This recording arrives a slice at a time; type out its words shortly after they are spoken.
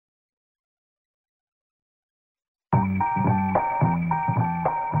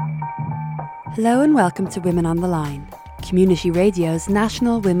Hello and welcome to Women on the Line, Community Radio's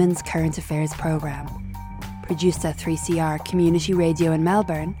National Women's Current Affairs programme. Produced at 3CR Community Radio in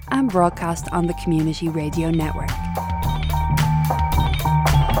Melbourne and broadcast on the Community Radio Network.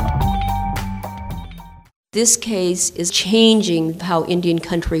 This case is changing how Indian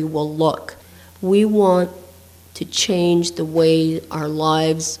country will look. We want to change the way our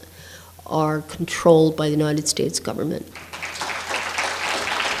lives are controlled by the United States government.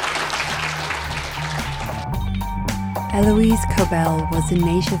 Eloise Cobell was a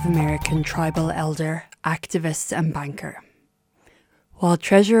Native American tribal elder, activist and banker. While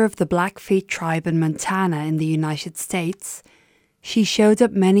treasurer of the Blackfeet tribe in Montana in the United States, she showed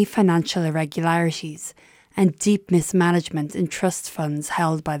up many financial irregularities and deep mismanagement in trust funds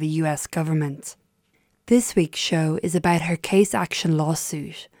held by the US government. This week's show is about her case action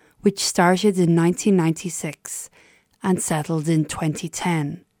lawsuit, which started in 1996 and settled in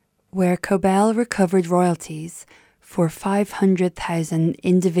 2010, where Cobell recovered royalties for 500,000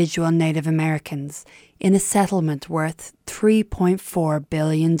 individual Native Americans in a settlement worth $3.4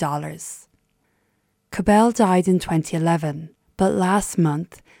 billion. Cobell died in 2011, but last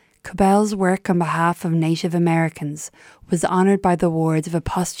month, Cobell's work on behalf of Native Americans was honoured by the award of a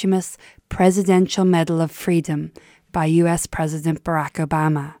posthumous Presidential Medal of Freedom by US President Barack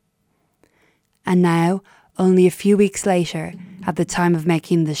Obama. And now, only a few weeks later, at the time of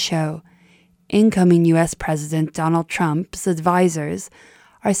making the show, incoming US President Donald Trump's advisors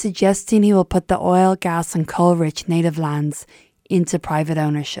are suggesting he will put the oil, gas and coal-rich native lands into private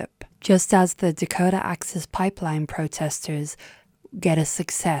ownership, just as the Dakota Access Pipeline protesters get a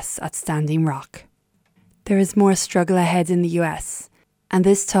success at Standing Rock. There is more struggle ahead in the US, and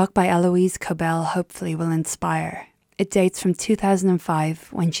this talk by Eloise Cobell hopefully will inspire. It dates from 2005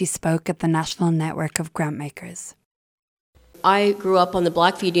 when she spoke at the National Network of Grantmakers. I grew up on the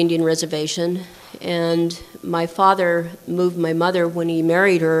Blackfeet Indian Reservation, and my father moved my mother when he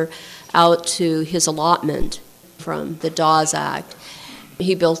married her out to his allotment from the Dawes Act.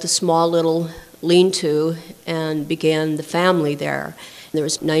 He built a small little lean-to and began the family there. There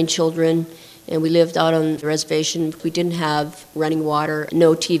was 9 children, and we lived out on the reservation. We didn't have running water,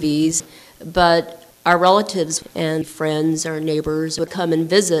 no TVs, but our relatives and friends, our neighbors would come and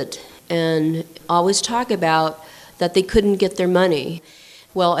visit and always talk about that they couldn't get their money.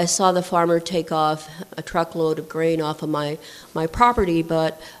 Well, I saw the farmer take off a truckload of grain off of my property,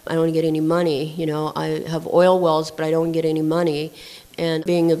 but I don't get any money. You know, I have oil wells, but I don't get any money. And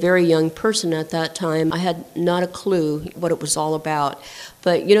being a very young person at that time, I had not a clue what it was all about.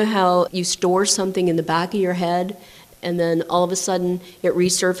 But you know how you store something in the back of your head, and then all of a sudden it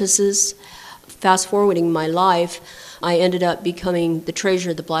resurfaces? Fast forwarding my life, I ended up becoming the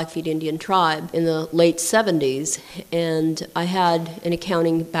treasurer of the Blackfeet Indian tribe in the late 70s, and I had an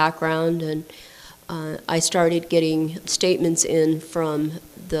accounting background, and I started getting statements in from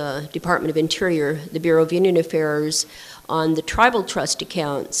the Department of Interior, the Bureau of Indian Affairs, on the tribal trust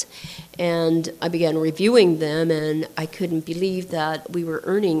accounts, and I began reviewing them, and I couldn't believe that we were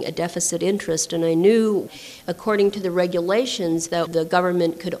earning a deficit interest, and I knew, according to the regulations, that the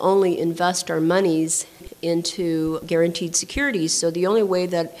government could only invest our monies into guaranteed securities, so the only way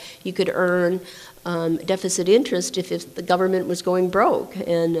that you could earn deficit interest if the government was going broke,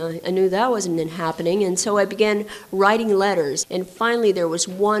 and I knew that wasn't happening, and so I began writing letters, and finally there was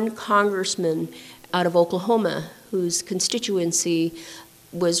one congressman out of Oklahoma whose constituency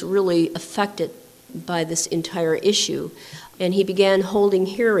was really affected by this entire issue. And he began holding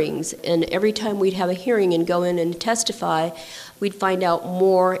hearings, and every time we'd have a hearing and go in and testify, we'd find out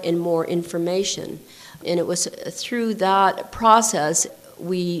more and more information. And it was through that process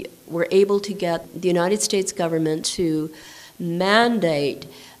we were able to get the United States government to mandate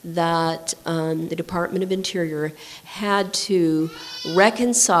that the Department of Interior had to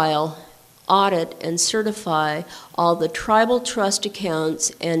reconcile, audit, and certify all the tribal trust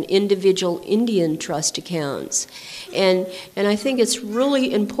accounts and individual Indian trust accounts. And I think it's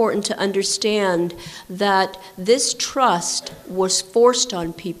really important to understand that this trust was forced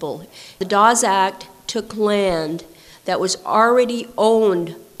on people. The Dawes Act took land that was already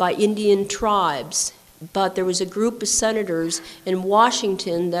owned by Indian tribes, but there was a group of senators in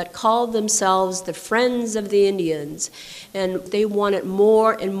Washington that called themselves the Friends of the Indians, and they wanted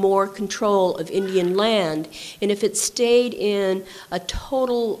more and more control of Indian land. And if it stayed in a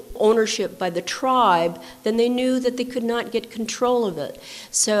total ownership by the tribe, then they knew that they could not get control of it.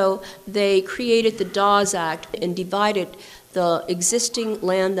 So they created the Dawes Act and divided the existing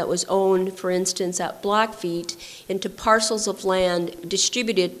land that was owned, for instance, at Blackfeet, into parcels of land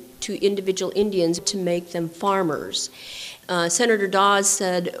distributed to individual Indians to make them farmers. Senator Dawes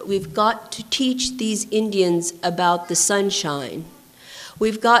said, we've got to teach these Indians about the sunshine.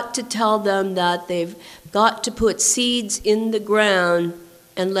 We've got to tell them that they've got to put seeds in the ground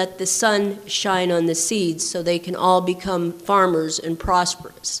and let the sun shine on the seeds so they can all become farmers and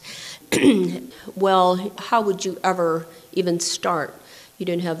prosperous. Well, how would you ever even start? You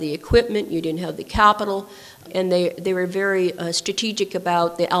didn't have the equipment, you didn't have the capital, and they were very strategic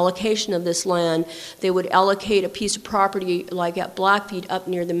about the allocation of this land. They would allocate a piece of property like at Blackfeet up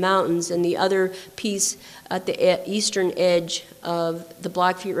near the mountains, and the other piece at the eastern edge of the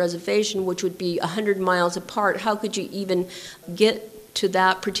Blackfeet Reservation, which would be 100 miles apart. How could you even get to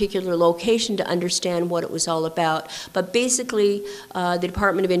that particular location to understand what it was all about? But basically, the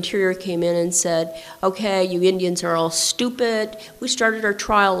Department of Interior came in and said, okay, you Indians are all stupid. We started our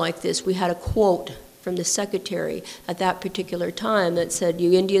trial like this. We had a quote from the secretary at that particular time that said,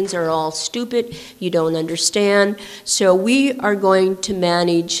 you Indians are all stupid, you don't understand, so we are going to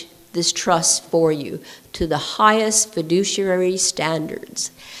manage this trust for you to the highest fiduciary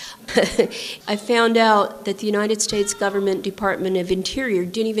standards. I found out that the United States government Department of Interior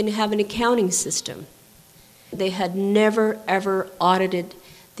didn't even have an accounting system. They had never, ever audited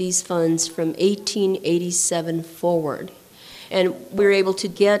these funds from 1887 forward. And we were able to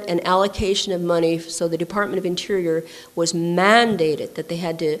get an allocation of money, so the Department of Interior was mandated that they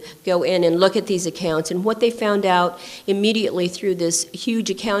had to go in and look at these accounts. And what they found out immediately through this huge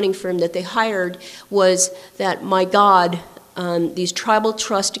accounting firm that they hired was that, my God, these tribal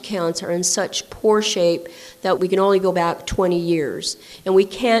trust accounts are in such poor shape that we can only go back 20 years. And we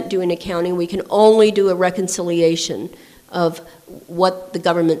can't do an accounting, we can only do a reconciliation of what the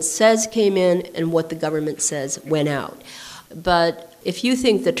government says came in and what the government says went out. But if you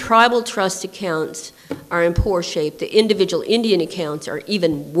think the tribal trust accounts are in poor shape, the individual Indian accounts are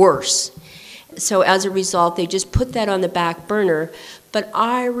even worse. So as a result, they just put that on the back burner. But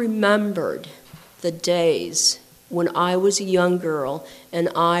I remembered the days when I was a young girl and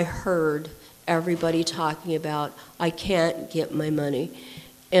I heard everybody talking about, I can't get my money.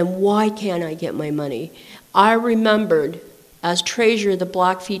 And why can't I get my money? I remembered, as treasurer of the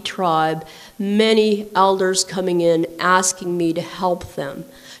Blackfeet tribe, many elders coming in asking me to help them,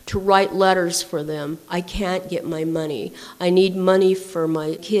 to write letters for them. I can't get my money. I need money for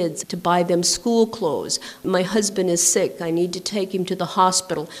my kids, to buy them school clothes. My husband is sick. I need to take him to the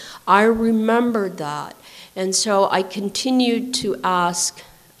hospital. I remembered that. And so I continued to ask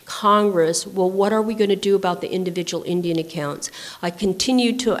Congress, well, what are we going to do about the individual Indian accounts? I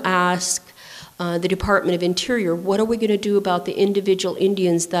continued to ask the Department of Interior, what are we going to do about the individual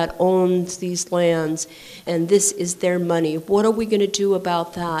Indians that owns these lands, and this is their money? What are we going to do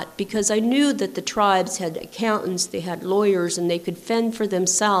about that? Because I knew that the tribes had accountants, they had lawyers, and they could fend for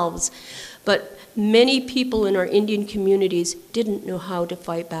themselves, but many people in our Indian communities didn't know how to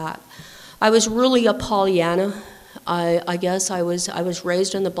fight back. I was really a Pollyanna. I guess I was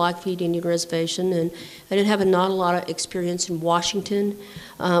raised on the Blackfeet Indian Reservation, and I didn't have not a lot of experience in Washington.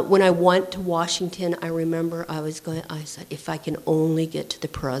 When I went to Washington, I remember I said, if I can only get to the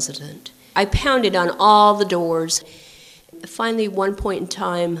president. I pounded on all the doors. Finally, one point in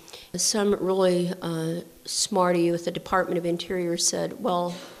time, some really smarty with the Department of Interior said,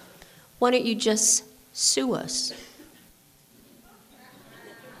 well, why don't you just sue us?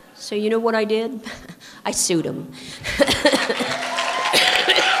 So you know what I did? I sued him.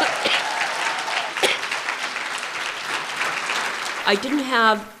 I didn't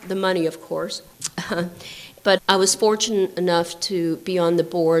have the money, of course, but I was fortunate enough to be on the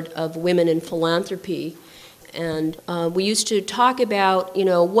board of Women in Philanthropy, and we used to talk about,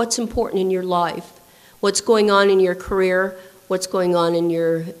 what's important in your life, what's going on in your career, what's going on in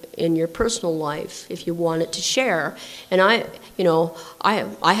your personal life, if you wanted to share. And I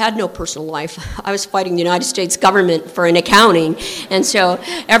had no personal life. I was fighting the United States government for an accounting, and so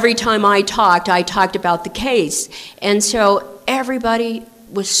every time I talked about the case. And so everybody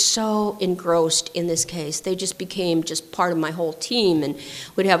was so engrossed in this case. They just became just part of my whole team, and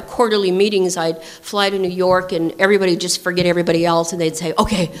we'd have quarterly meetings. I'd fly to New York, and everybody would just forget everybody else, and they'd say,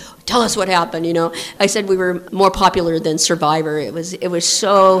 okay, tell us what happened, I said we were more popular than Survivor. It was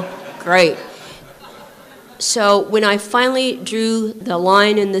so great. So when I finally drew the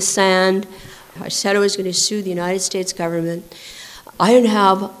line in the sand, I said I was going to sue the United States government. I didn't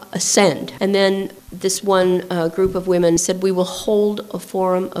have a cent. And then this one group of women said, we will hold a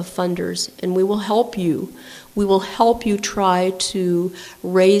forum of funders, and we will help you. We will help you try to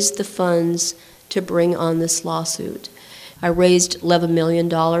raise the funds to bring on this lawsuit. I raised $11 million,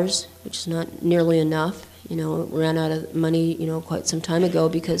 which is not nearly enough. ran out of money, quite some time ago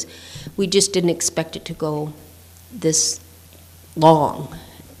because we just didn't expect it to go this long.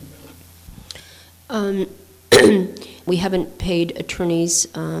 We haven't paid attorneys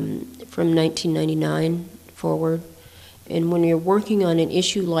from 1999 forward. And when you're working on an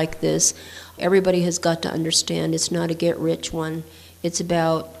issue like this, everybody has got to understand it's not a get-rich one. It's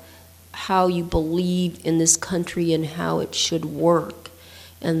about how you believe in this country and how it should work.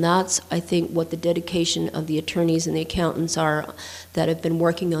 And that's, I think, what the dedication of the attorneys and the accountants are that have been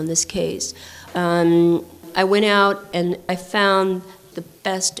working on this case. I went out and I found the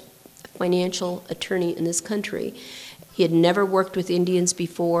best financial attorney in this country. He had never worked with Indians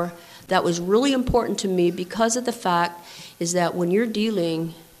before. That was really important to me because of the fact is that when you're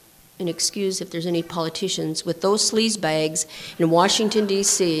dealing, and excuse if there's any politicians, with those sleazebags in Washington,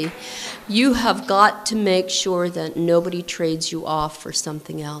 D.C., you have got to make sure that nobody trades you off for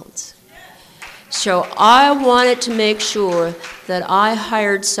something else. So I wanted to make sure that I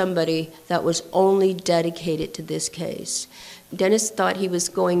hired somebody that was only dedicated to this case. Dennis thought he was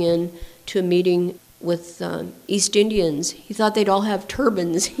going in to a meeting with East Indians. He thought they'd all have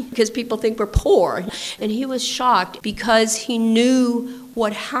turbans because people think we're poor. And he was shocked because he knew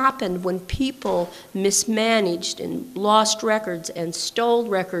what happened when people mismanaged and lost records and stole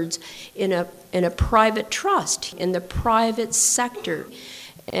records in a private trust, in the private sector.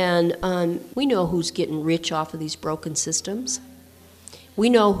 And we know who's getting rich off of these broken systems. We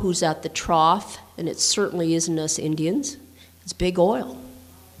know who's at the trough, and it certainly isn't us Indians. It's big oil.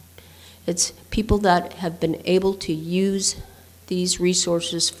 It's people that have been able to use these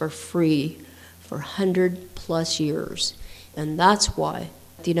resources for free for 100+ years. And that's why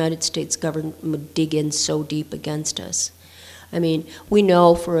the United States government would dig in so deep against us. I mean, we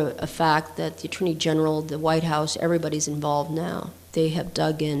know for a fact that the Attorney General, the White House, everybody's involved now. They have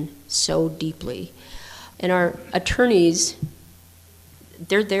dug in so deeply. And our attorneys,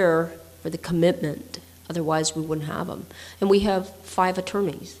 they're there for the commitment. Otherwise, we wouldn't have them. And we have 5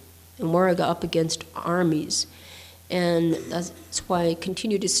 attorneys. And we're up against armies. And that's why I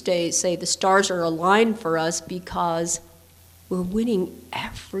continue to say the stars are aligned for us because we're winning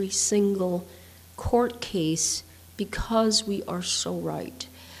every single court case because we are so right.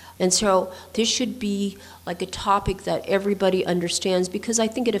 And so this should be like a topic that everybody understands because I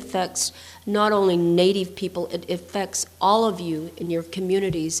think it affects not only Native people, it affects all of you in your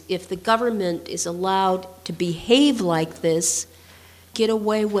communities. If the government is allowed to behave like this, get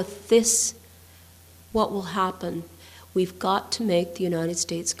away with this, what will happen? We've got to make the United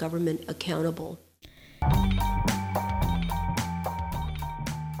States government accountable.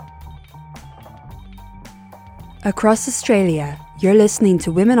 Across Australia, you're listening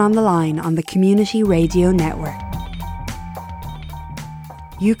to Women on the Line on the Community Radio Network.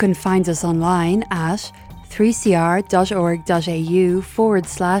 You can find us online at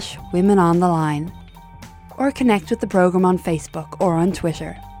 3cr.org.au/Women on the Line, or connect with the programme on Facebook or on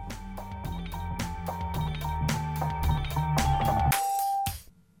Twitter.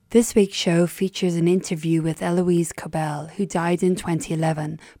 This week's show features an interview with Eloise Cobell, who died in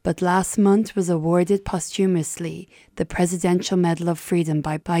 2011, but last month was awarded posthumously the Presidential Medal of Freedom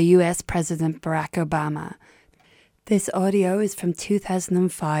by US President Barack Obama. This audio is from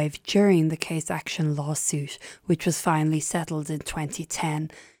 2005 during the case action lawsuit, which was finally settled in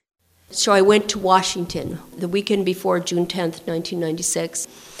 2010. So I went to Washington the weekend before June 10th, 1996,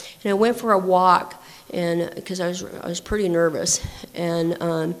 and I went for a walk. And because I was pretty nervous, and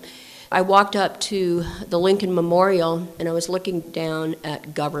I walked up to the Lincoln Memorial, and I was looking down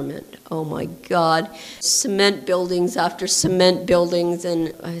at government. Oh my God, cement buildings after cement buildings,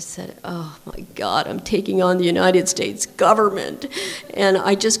 and I said, "Oh my God, I'm taking on the United States government," and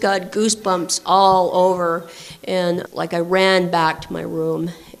I just got goosebumps all over, and like I ran back to my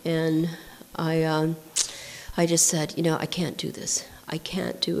room, and I just said, I can't do this. I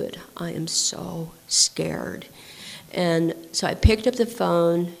can't do it. I am so scared. And so I picked up the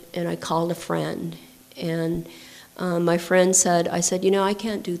phone and I called a friend. And my friend said, I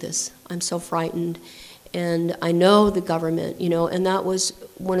can't do this. I'm so frightened. And I know the government, and that was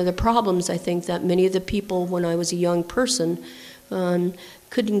one of the problems, I think, that many of the people when I was a young person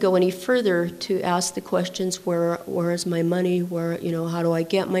couldn't go any further to ask the questions, where is my money? How do I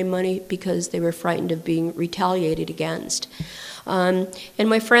get my money? Because they were frightened of being retaliated against. And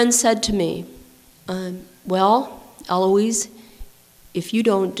my friend said to me, well, Eloise, if you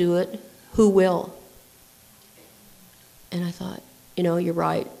don't do it, who will? And I thought, you're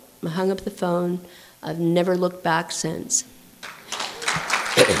right. I hung up the phone. I've never looked back since.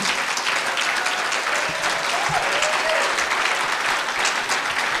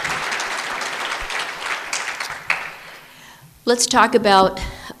 Let's talk about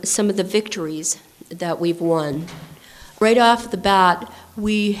some of the victories that we've won. Right off the bat,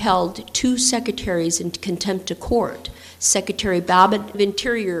 we held 2 secretaries in contempt of court. Secretary Babbitt of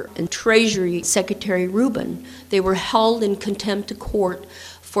Interior and Treasury Secretary Rubin. They were held in contempt of court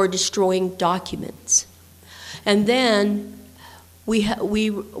for destroying documents. And then we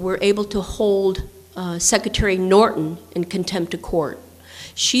were able to hold Secretary Norton in contempt of court.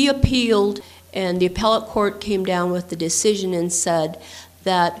 She appealed, and the appellate court came down with the decision and said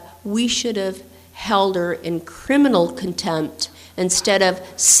that we should have held her in criminal contempt instead of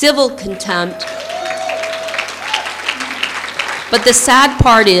civil contempt. But the sad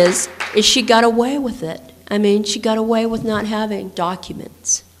part is she got away with it. I mean, she got away with not having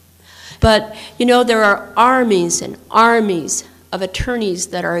documents. But, you know, there are armies and armies of attorneys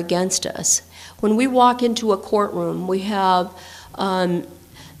that are against us. When we walk into a courtroom, we have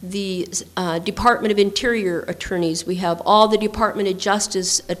the Department of Interior attorneys, we have all the Department of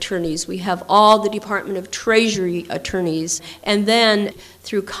Justice attorneys, we have all the Department of Treasury attorneys, and then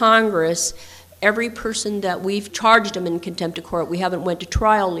through Congress, every person that we've charged them in contempt of court, we haven't went to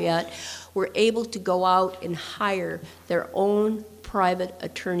trial yet, we're able to go out and hire their own private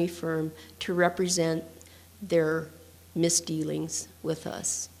attorney firm to represent their misdealings with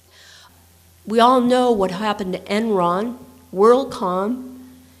us. We all know what happened to Enron, WorldCom,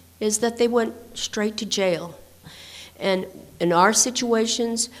 is that they went straight to jail. And in our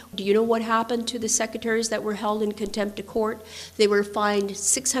situations, do you know what happened to the secretaries that were held in contempt of court? They were fined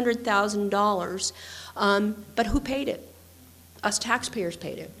 $600,000, but who paid it? Us taxpayers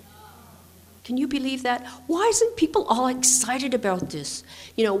paid it. Can you believe that? Why isn't people all excited about this?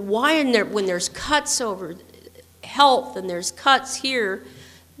 You know, why when there's cuts over health and there's cuts here,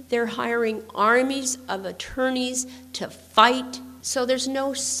 they're hiring armies of attorneys to fight. So there's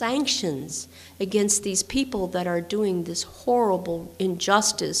no sanctions against these people that are doing this horrible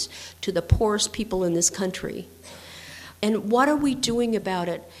injustice to the poorest people in this country. And what are we doing about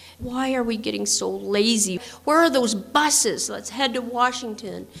it? Why are we getting so lazy? Where are those buses? Let's head to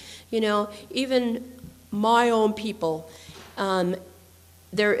Washington. You know, even my own people,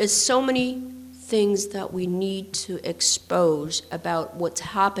 there is so many things that we need to expose about what's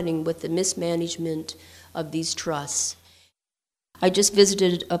happening with the mismanagement of these trusts. I just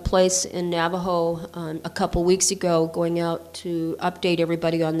visited a place in Navajo a couple weeks ago, going out to update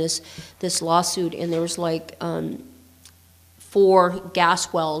everybody on this lawsuit, and there was like 4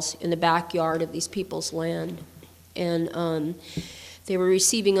 gas wells in the backyard of these people's land, and they were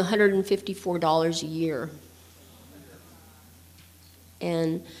receiving $154 a year.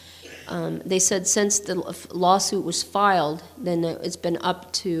 And they said since the lawsuit was filed, then it's been up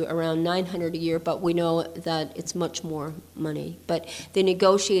to around $900 a year, but we know that it's much more money. But they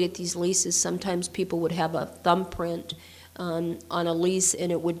negotiated these leases. Sometimes people would have a thumbprint on a lease,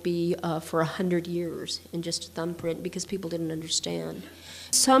 and it would be for 100 years in just a thumbprint because people didn't understand.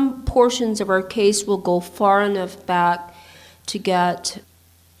 Some portions of our case will go far enough back to get,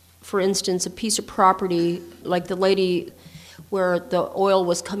 for instance, a piece of property like the lady where the oil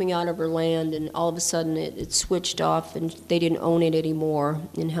was coming out of her land, and all of a sudden it switched off and they didn't own it anymore,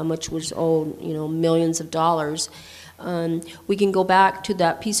 and how much was owed, you know, millions of dollars. We can go back to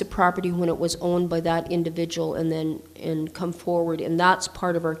that piece of property when it was owned by that individual and come forward, and that's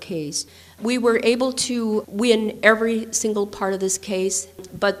part of our case. We were able to win every single part of this case,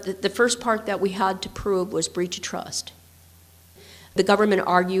 but the first part that we had to prove was breach of trust. The government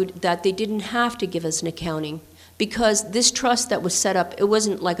argued that they didn't have to give us an accounting, because this trust that was set up, it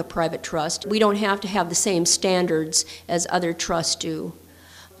wasn't like a private trust. We don't have to have the same standards as other trusts do.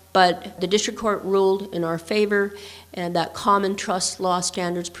 But the district court ruled in our favor, and that common trust law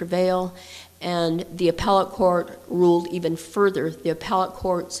standards prevail, and the appellate court ruled even further. The appellate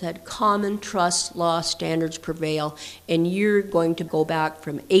court said common trust law standards prevail, and you're going to go back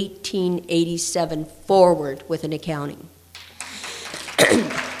from 1887 forward with an accounting.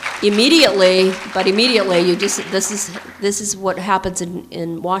 Immediately, this is what happens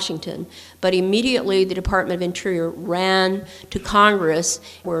in Washington. But immediately, the Department of Interior ran to Congress.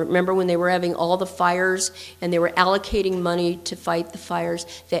 Remember when they were having all the fires and they were allocating money to fight the fires?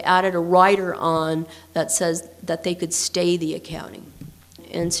 They added a rider on that says that they could stay the accounting.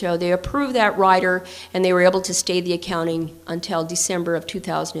 And so they approved that rider, and they were able to stay the accounting until December of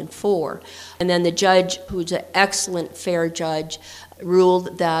 2004. And then the judge, who's an excellent, fair judge,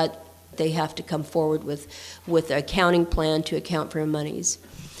 ruled that they have to come forward with an accounting plan to account for monies.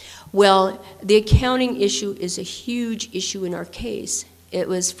 Well, the accounting issue is a huge issue in our case. It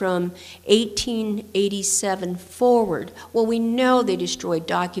was from 1887 forward. Well, we know they destroyed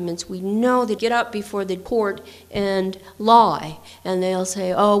documents. We know they get up before the court and lie. And they'll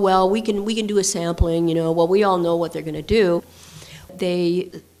say, oh, well, we can do a sampling, Well, we all know what they're going to do. They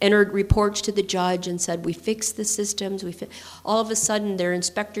entered reports to the judge and said, we fixed the systems. All of a sudden, their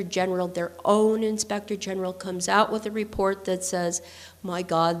inspector general, their own inspector general, comes out with a report that says, my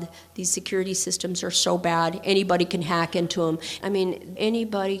God, these security systems are so bad, anybody can hack into them. I mean,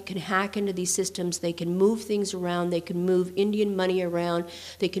 anybody can hack into these systems. They can move things around. They can move Indian money around.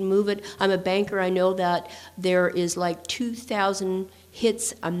 They can move it. I'm a banker. I know that there is like 2,000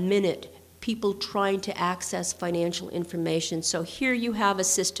 hits a minute, people trying to access financial information. So here you have a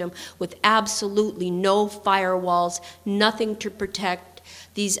system with absolutely no firewalls, nothing to protect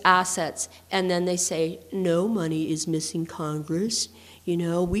these assets. And then they say, no money is missing, Congress.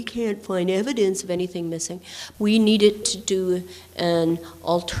 We can't find evidence of anything missing. We needed to do an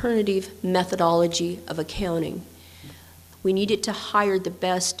alternative methodology of accounting. We needed to hire the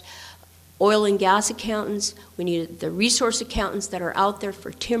best oil and gas accountants. We needed the resource accountants that are out there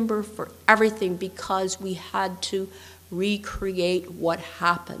for timber, for everything, because we had to recreate what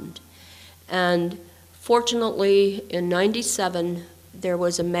happened. And fortunately, in '97, there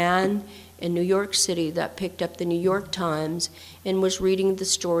was a man in New York City that picked up the New York Times and was reading the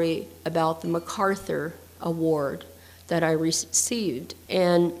story about the MacArthur Award that I received.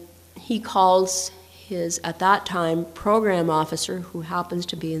 And he calls his, at that time, program officer, who happens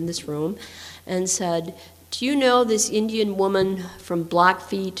to be in this room, and said, do you know this Indian woman from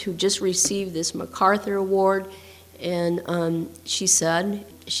Blackfeet who just received this MacArthur Award? And she said,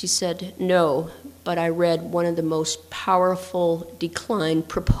 no, but I read one of the most powerful decline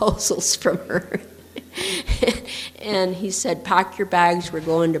proposals from her. And he said, pack your bags, we're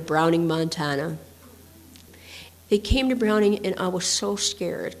going to Browning, Montana. They came to Browning, and I was so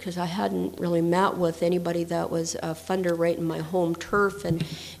scared because I hadn't really met with anybody that was a funder right in my home turf. And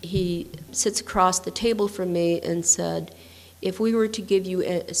he sits across the table from me and said, if we were to give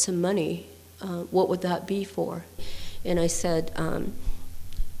you some money, what would that be for? And I said,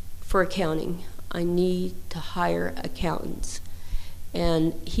 for accounting. I need to hire accountants.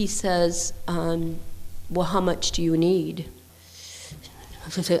 And he says, well, how much do you need?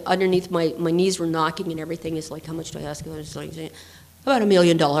 Underneath my knees were knocking and everything. It's like, how much do I ask? I was like, about $1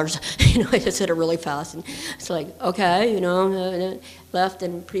 million. I just said it really fast. And it's like, okay, left.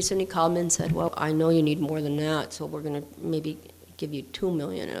 And pretty soon he called me and said, well, I know you need more than that, so we're going to maybe give you $2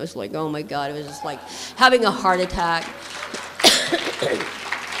 million. And I was like, oh my God. It was just like having a heart attack.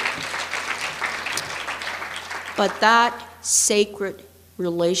 But that sacred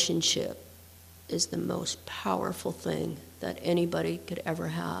relationship is the most powerful thing that anybody could ever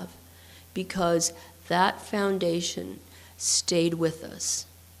have, because that foundation stayed with us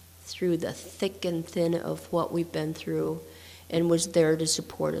through the thick and thin of what we've been through and was there to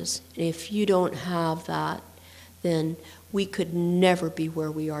support us. And if you don't have that, then we could never be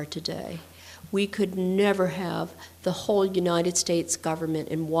where we are today. We could never have the whole United States government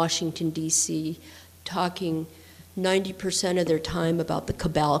in Washington, D.C. talking 90% of their time about the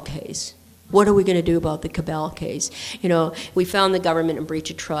Cabal case. What are we going to do about the Cabal case? We found the government in breach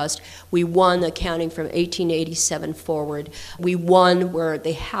of trust. We won accounting from 1887 forward. We won where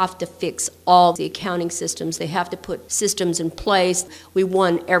they have to fix all the accounting systems. They have to put systems in place. We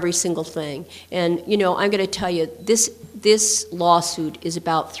won every single thing. And, I'm going to tell you, this lawsuit is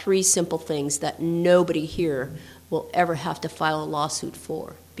about 3 simple things that nobody here will ever have to file a lawsuit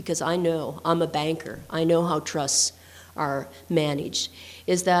for, because I know, I'm a banker, I know how trusts are managed,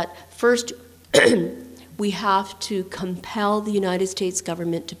 is that first, we have to compel the United States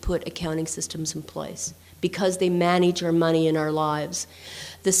government to put accounting systems in place because they manage our money and our lives.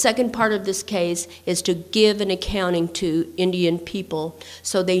 The second part of this case is to give an accounting to Indian people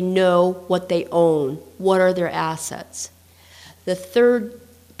so they know what they own, what are their assets. The third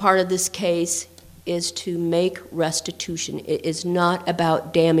part of this case is to make restitution. It is not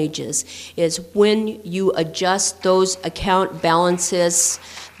about damages. It's when you adjust those account balances,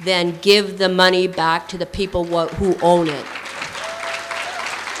 then give the money back to the people who own it.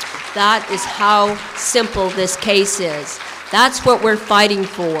 That is how simple this case is. That's what we're fighting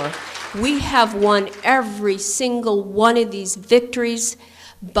for. We have won every single one of these victories,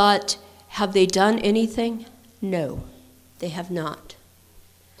 but have they done anything? No, they have not.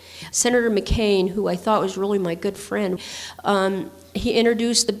 Senator McCain, who I thought was really my good friend, he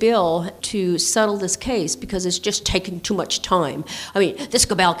introduced the bill to settle this case because it's just taking too much time. I mean, this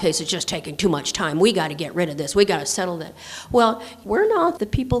Cabell case is just taking too much time. We got to get rid of this. We got to settle that. Well, we're not the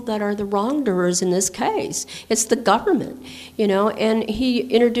people that are the wrongdoers in this case. It's the government, and he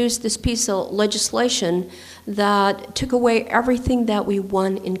introduced this piece of legislation that took away everything that we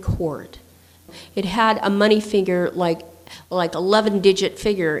won in court. It had a money figure like 11-digit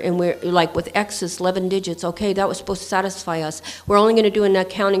figure, and we're like with X's 11 digits. Okay, that was supposed to satisfy us. We're only going to do an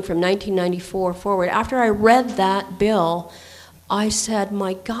accounting from 1994 forward. After I read that bill, I said,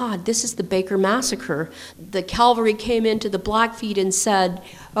 my God, this is the Baker Massacre. The cavalry came into the Blackfeet and said,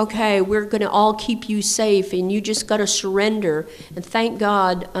 okay, we're going to all keep you safe, and you just got to surrender. And thank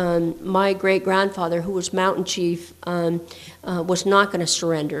God, my great-grandfather, who was mountain chief, was not going to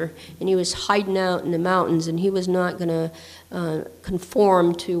surrender. And he was hiding out in the mountains, and he was not going to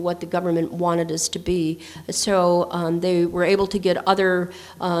conform to what the government wanted us to be. So they were able to get other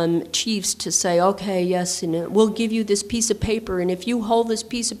chiefs to say, okay, yes, and we'll give you this piece of paper, and if you hold this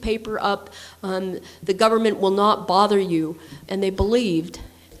piece of paper up, the government will not bother you. And they believed.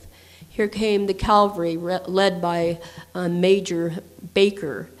 Here came the cavalry, led by Major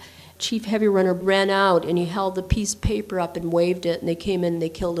Baker. Chief Heavy Runner ran out, and he held the piece of paper up and waved it, and they came in and they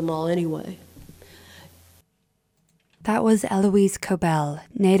killed them all anyway. That was Eloise Cabell,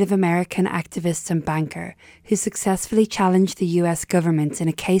 Native American activist and banker, who successfully challenged the US government in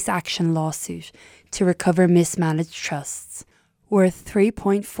a case action lawsuit to recover mismanaged trusts, worth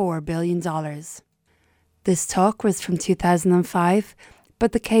 $3.4 billion. This talk was from 2005,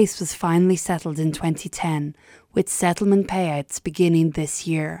 but the case was finally settled in 2010, with settlement payouts beginning this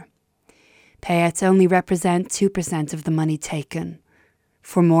year. Payouts only represent 2% of the money taken.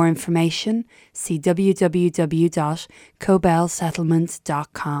 For more information, see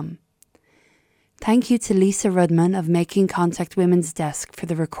www.cobellsettlement.com. Thank you to Lisa Rudman of Making Contact Women's Desk for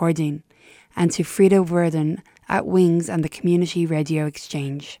the recording, and to Frida Worden at Wings and the Community Radio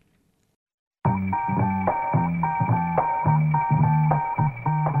Exchange.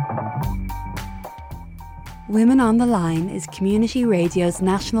 Women on the Line is Community Radio's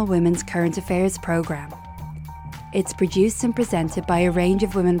National Women's Current Affairs programme. It's produced and presented by a range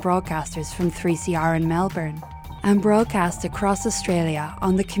of women broadcasters from 3CR in Melbourne and broadcast across Australia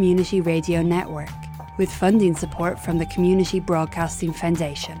on the Community Radio Network, with funding support from the Community Broadcasting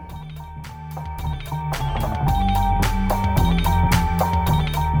Foundation.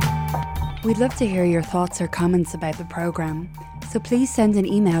 We'd love to hear your thoughts or comments about the programme, so please send an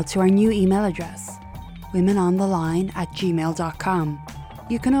email to our new email address, womenontheline@gmail.com.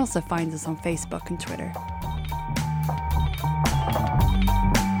 You can also find us on Facebook and Twitter.